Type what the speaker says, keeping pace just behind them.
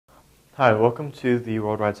Hi, welcome to the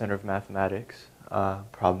Worldwide Center of Mathematics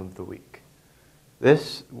problem of the week.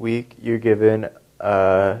 This week you're given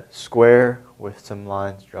a square with some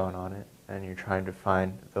lines drawn on it, and you're trying to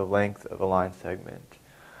find the length of a line segment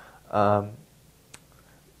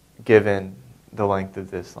given the length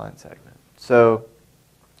of this line segment. So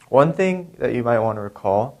one thing that you might want to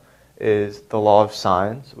recall is the law of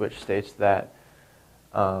sines, which states that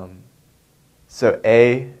so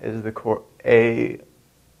A is the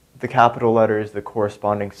capital letter is the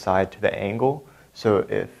corresponding side to the angle. So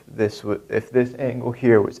if this angle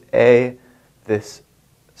here was A, this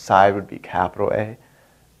side would be capital A,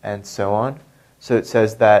 and so on. So it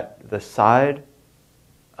says that the side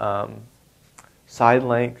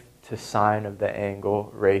length to sine of the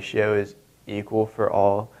angle ratio is equal for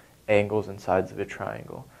all angles and sides of a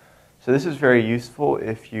triangle. So this is very useful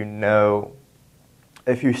if you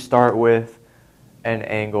start with an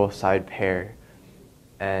angle side pair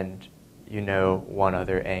and you know one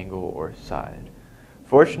other angle or side.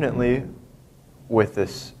 Fortunately, with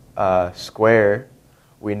this square,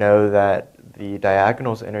 we know that the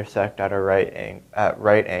diagonals intersect at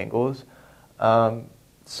right angles.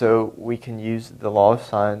 So we can use the law of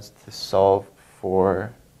sines to solve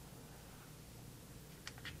for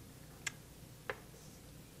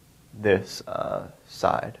this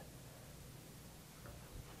side.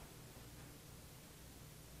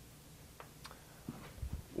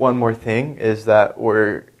 One more thing is that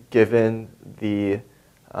we're given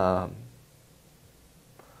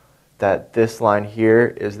that this line here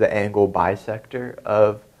is the angle bisector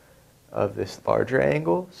of this larger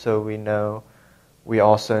angle. So we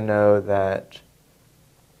also know that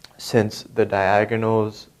since the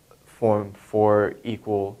diagonals form four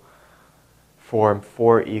equal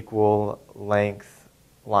length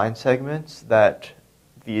line segments, that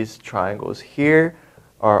these triangles here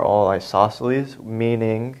are all isosceles,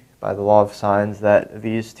 meaning by the law of sines that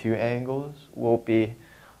these two angles will be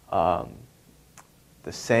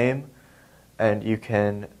the same, and you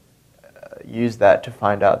can use that to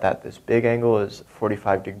find out that this big angle is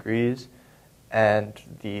 45 degrees and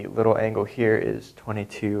the little angle here is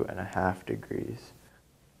 22.5 degrees.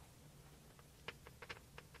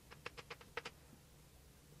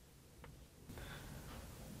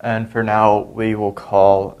 And for now, we will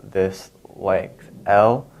call this length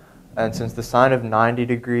L. And since the sine of 90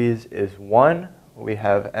 degrees is 1, we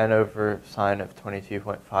have n over sine of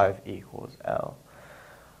 22.5 equals L.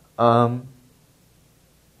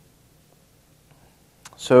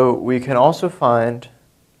 So we can also find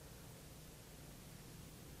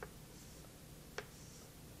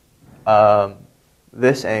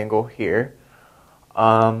this angle here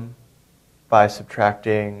by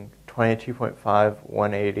subtracting 22.5,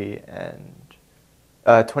 180, and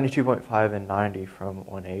 22.5 and 90 from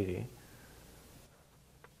 180.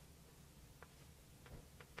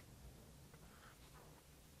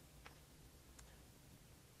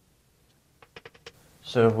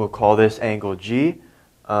 So we'll call this angle G,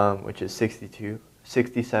 which is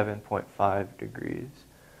 67.5 degrees.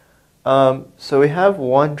 So we have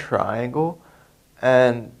one triangle,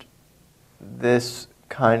 and this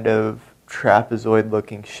kind of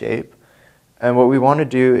trapezoid-looking shape. And what we want to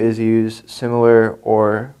do is use similar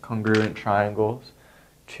or congruent triangles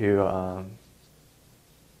to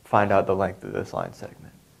find out the length of this line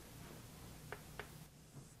segment.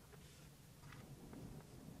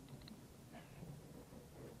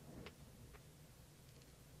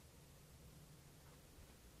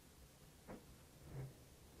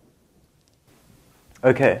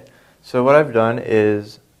 Okay, so what I've done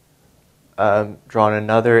is drawn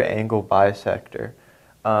another angle bisector.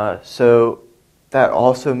 So that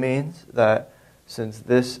also means that since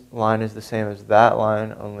this line is the same as that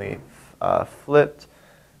line, only flipped,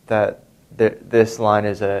 that this line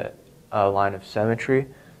is a line of symmetry.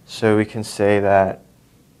 So we can say that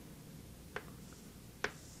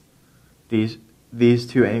these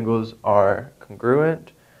two angles are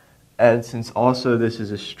congruent. And since also this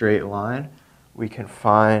is a straight line, we can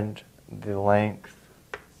find the length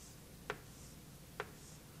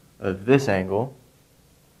of this angle,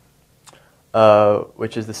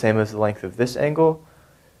 which is the same as the length of this angle.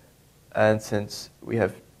 And since we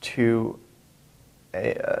have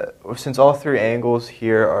since all three angles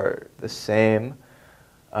here are the same,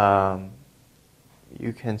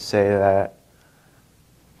 you can say that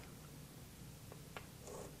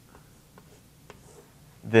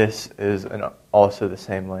this is also the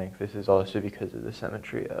same length. This is also because of the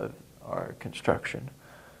symmetry of our construction.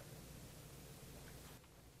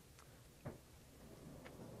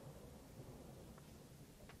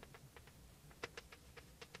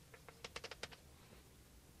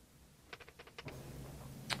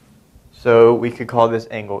 So we could call this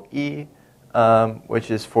angle E,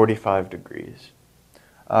 which is 45 degrees.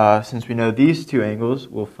 Since we know these two angles,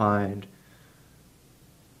 we'll find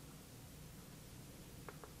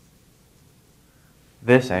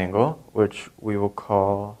this angle, which we will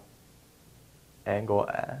call angle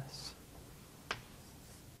S.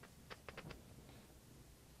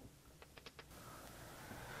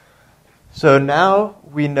 So now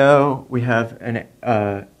we know we have an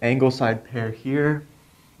angle side pair here.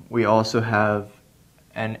 We also have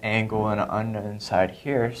an angle and an unknown side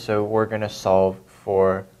here, so we're going to solve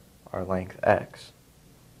for our length x.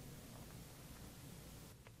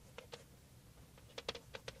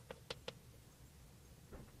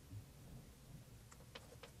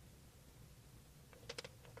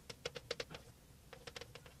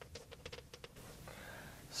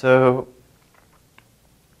 So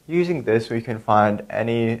using this, we can find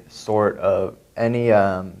any sort of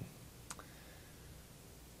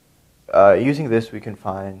using this, we can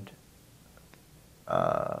find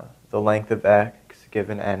the length of x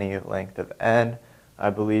given any length of n. I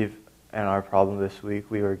believe in our problem this week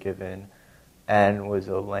we were given n was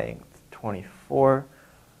a length 24.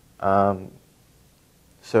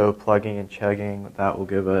 So plugging and chugging, that will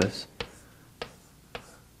give us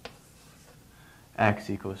x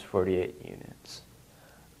equals 48 units.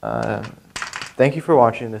 Thank you for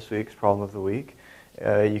watching this week's Problem of the Week.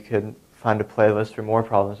 You can find a playlist for more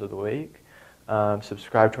Problems of the Week.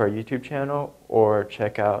 Subscribe to our YouTube channel or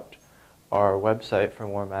check out our website for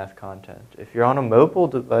more math content. If you're on a mobile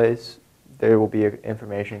device, there will be an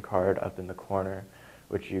information card up in the corner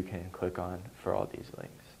which you can click on for all these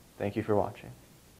links. Thank you for watching.